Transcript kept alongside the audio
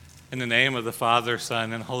In the name of the Father,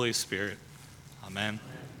 Son, and Holy Spirit. Amen.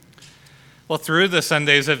 Well, through the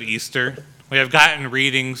Sundays of Easter, we have gotten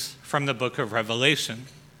readings from the book of Revelation.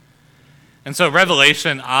 And so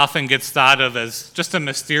Revelation often gets thought of as just a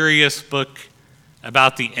mysterious book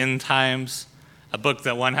about the end times, a book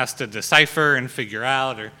that one has to decipher and figure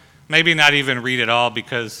out, or maybe not even read at all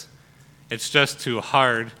because it's just too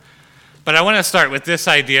hard. But I want to start with this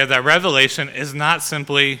idea that Revelation is not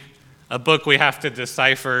simply a book we have to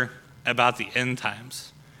decipher about the end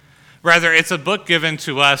times. Rather, it's a book given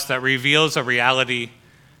to us that reveals a reality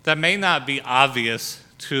that may not be obvious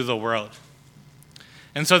to the world.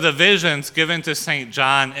 And so the visions given to St.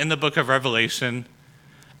 John in the book of Revelation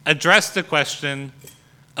address the question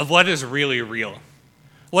of what is really real.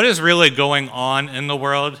 What is really going on in the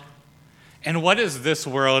world? And what is this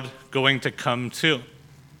world going to come to?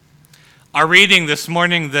 Our reading this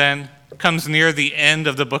morning then comes near the end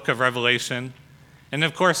of the book of Revelation, and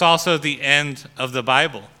of course also the end of the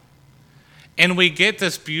Bible. And we get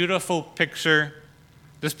this beautiful picture,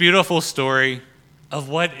 this beautiful story of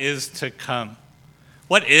what is to come.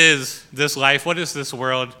 What is this life? What is this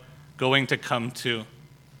world going to come to?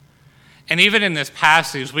 And even in this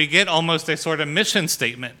passage, we get almost a sort of mission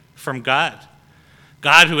statement from God.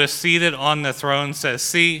 God, who is seated on the throne, says,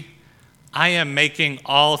 "See, I am making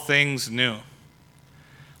all things new."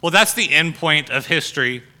 Well, that's the end point of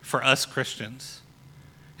history for us Christians,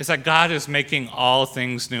 is that God is making all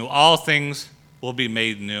things new. All things will be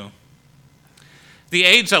made new. The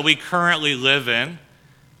age that we currently live in,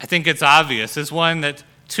 I think it's obvious, is one that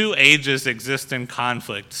two ages exist in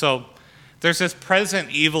conflict. So there's this present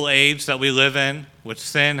evil age that we live in, which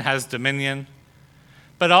sin has dominion.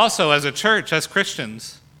 But also as a church, as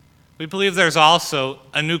Christians, we believe there's also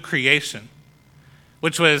a new creation,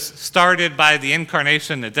 which was started by the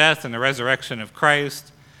incarnation, the death, and the resurrection of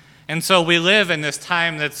Christ. And so we live in this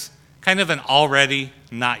time that's kind of an already,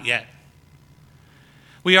 not yet.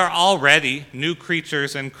 We are already new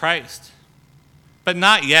creatures in Christ, but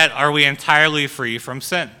not yet are we entirely free from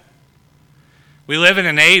sin. We live in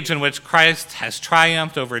an age in which Christ has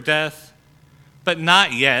triumphed over death, but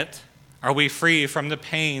not yet are we free from the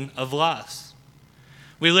pain of loss.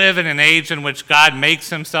 We live in an age in which God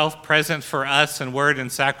makes himself present for us in word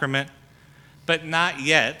and sacrament, but not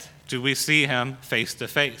yet do we see him face to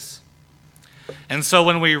face. And so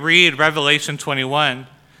when we read Revelation 21,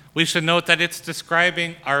 we should note that it's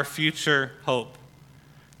describing our future hope,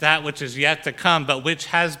 that which is yet to come, but which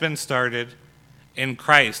has been started in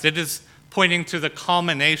Christ. It is pointing to the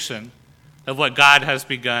culmination of what God has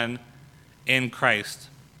begun in Christ.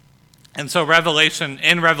 And so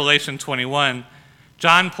in Revelation 21,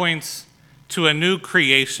 John points to a new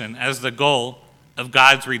creation as the goal of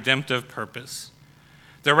God's redemptive purpose.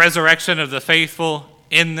 The resurrection of the faithful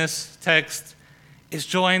in this text is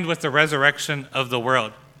joined with the resurrection of the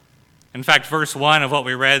world. In fact, verse 1 of what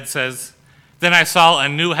we read says, "Then I saw a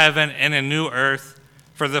new heaven and a new earth,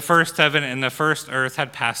 for the first heaven and the first earth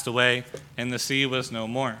had passed away, and the sea was no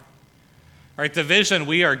more." All right, the vision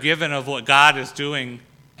we are given of what God is doing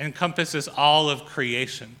encompasses all of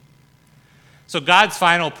creation. So God's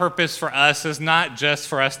final purpose for us is not just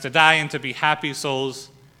for us to die and to be happy souls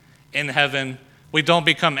in heaven. We don't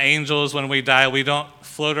become angels when we die. We don't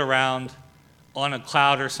float around on a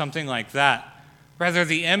cloud or something like that. Rather,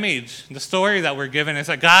 the image, the story that we're given is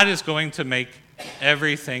that God is going to make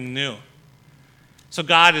everything new. So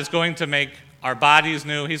God is going to make our bodies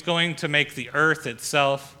new. He's going to make the earth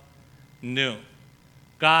itself new.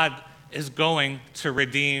 God is going to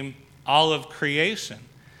redeem all of creation.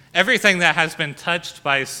 Everything that has been touched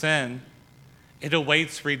by sin, it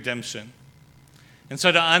awaits redemption. And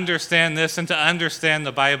so to understand this and to understand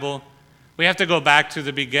the Bible, we have to go back to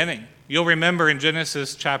the beginning. You'll remember in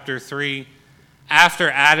Genesis chapter 3,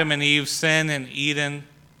 after Adam and Eve sin in Eden,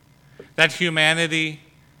 that humanity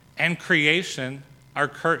and creation are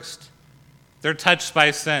cursed. They're touched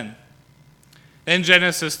by sin. In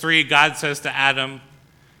Genesis 3, God says to Adam,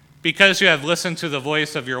 "Because you have listened to the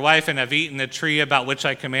voice of your wife and have eaten the tree about which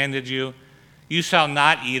I commanded you, you shall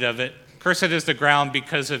not eat of it. Cursed is the ground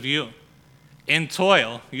because of you. In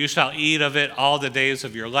toil you shall eat of it all the days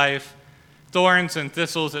of your life. Thorns and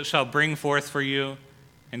thistles it shall bring forth for you,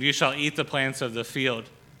 and you shall eat the plants of the field.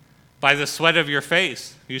 By the sweat of your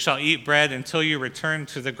face you shall eat bread until you return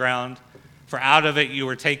to the ground, for out of it you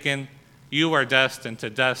were taken. You are dust, and to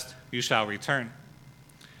dust you shall return."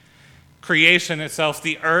 Creation itself,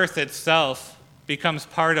 the earth itself, becomes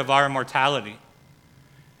part of our mortality.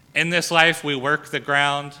 In this life, we work the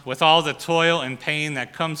ground with all the toil and pain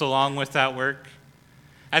that comes along with that work.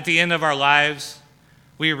 At the end of our lives,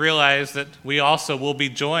 we realize that we also will be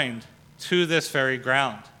joined to this very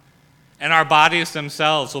ground. and our bodies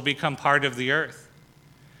themselves will become part of the earth.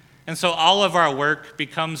 And so all of our work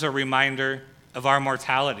becomes a reminder of our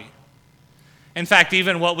mortality. In fact,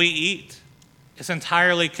 even what we eat is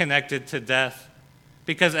entirely connected to death,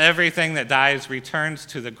 because everything that dies returns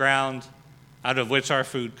to the ground out of which our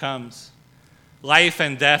food comes. Life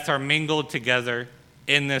and death are mingled together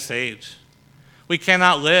in this age. We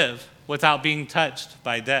cannot live without being touched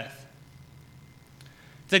by death.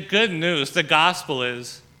 The good news, the gospel,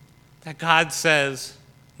 is that God says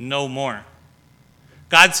no more.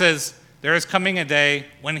 God says there is coming a day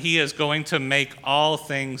when he is going to make all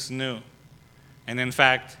things new. And in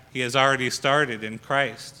fact, he has already started in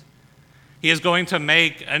Christ. He is going to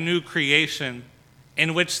make a new creation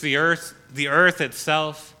in which the earth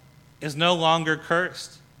itself is no longer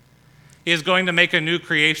cursed. He is going to make a new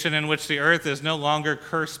creation in which the earth is no longer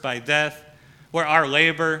cursed by death, where our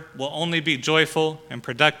labor will only be joyful and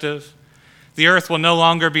productive. The earth will no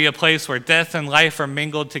longer be a place where death and life are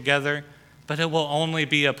mingled together, but it will only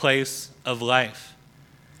be a place of life.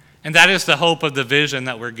 And that is the hope of the vision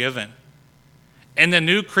that we're given. In the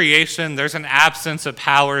new creation, there's an absence of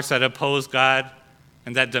powers that oppose God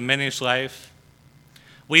and that diminish life.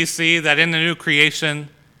 We see that in the new creation,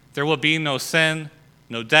 there will be no sin,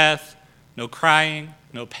 no death, no crying,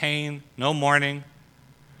 no pain, no mourning.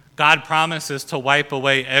 God promises to wipe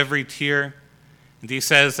away every tear, and he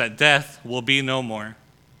says that death will be no more.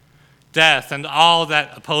 Death and all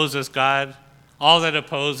that opposes God, all that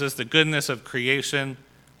opposes the goodness of creation,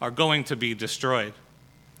 are going to be destroyed.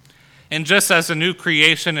 And just as the new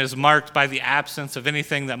creation is marked by the absence of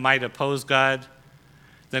anything that might oppose God,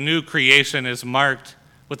 the new creation is marked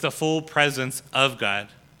with the full presence of God.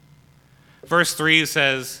 Verse 3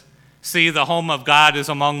 says, "See, the home of God is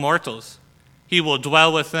among mortals. He will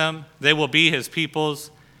dwell with them, they will be his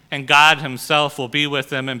peoples, and God himself will be with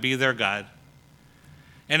them and be their God."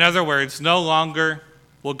 In other words, no longer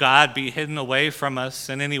will God be hidden away from us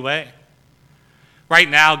in any way. Right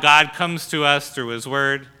now, God comes to us through his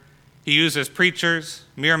word. He uses preachers,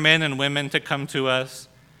 mere men and women, to come to us.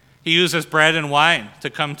 He uses bread and wine to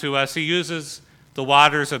come to us. He uses the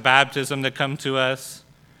waters of baptism to come to us.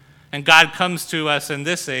 And God comes to us in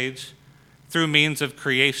this age through means of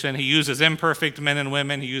creation. He uses imperfect men and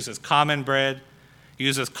women. He uses common bread. He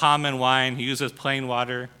uses common wine. He uses plain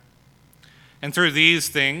water. And through these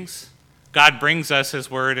things, God brings us his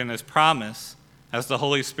word and his promise as the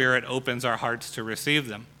Holy Spirit opens our hearts to receive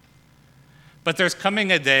them. But there's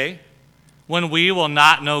coming a day when we will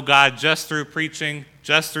not know God just through preaching,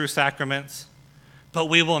 just through sacraments, but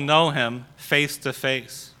we will know him face to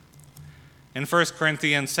face. In 1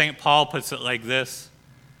 Corinthians, St. Paul puts it like this: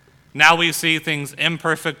 "Now we see things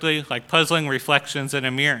imperfectly, like puzzling reflections in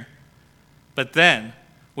a mirror. But then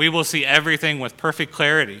we will see everything with perfect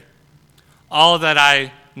clarity. All that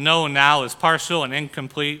I know now is partial and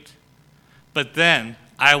incomplete, but then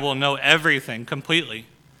I will know everything completely,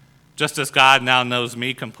 just as God now knows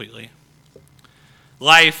me completely."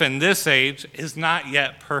 Life in this age is not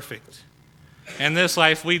yet perfect. In this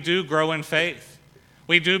life, we do grow in faith.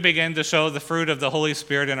 We do begin to show the fruit of the Holy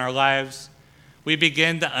Spirit in our lives. We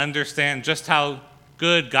begin to understand just how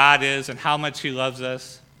good God is and how much he loves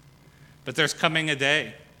us. But there's coming a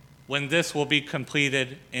day when this will be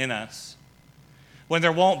completed in us, when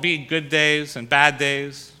there won't be good days and bad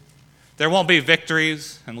days. There won't be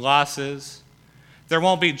victories and losses. There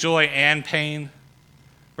won't be joy and pain.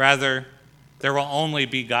 Rather, there will only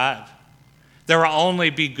be God. There will only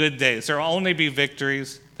be good days. There will only be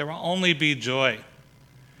victories. There will only be joy.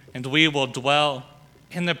 And we will dwell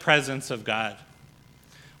in the presence of God.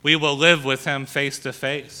 We will live with him face to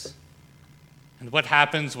face. And what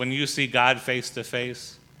happens when you see God face to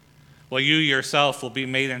face? Well, you yourself will be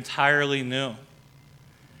made entirely new.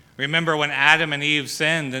 Remember when Adam and Eve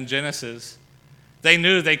sinned in Genesis, they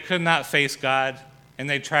knew they could not face God, and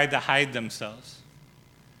they tried to hide themselves.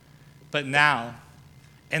 But now,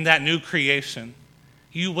 in that new creation,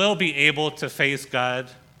 you will be able to face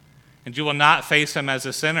God, and you will not face him as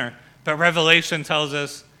a sinner. But Revelation tells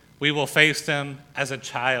us we will face him as a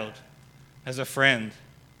child, as a friend.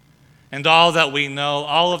 And all that we know,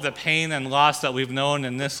 all of the pain and loss that we've known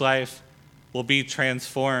in this life will be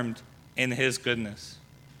transformed in his goodness.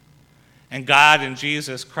 And God in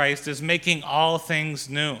Jesus Christ is making all things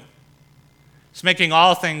new. He's making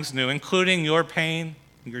all things new, including your pain,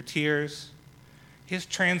 your tears. He's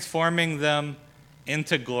transforming them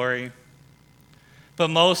into glory. But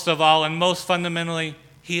most of all, and most fundamentally,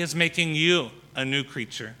 he is making you a new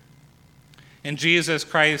creature. In Jesus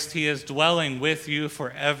Christ, he is dwelling with you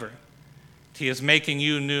forever. He is making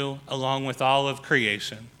you new along with all of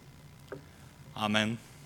creation. Amen.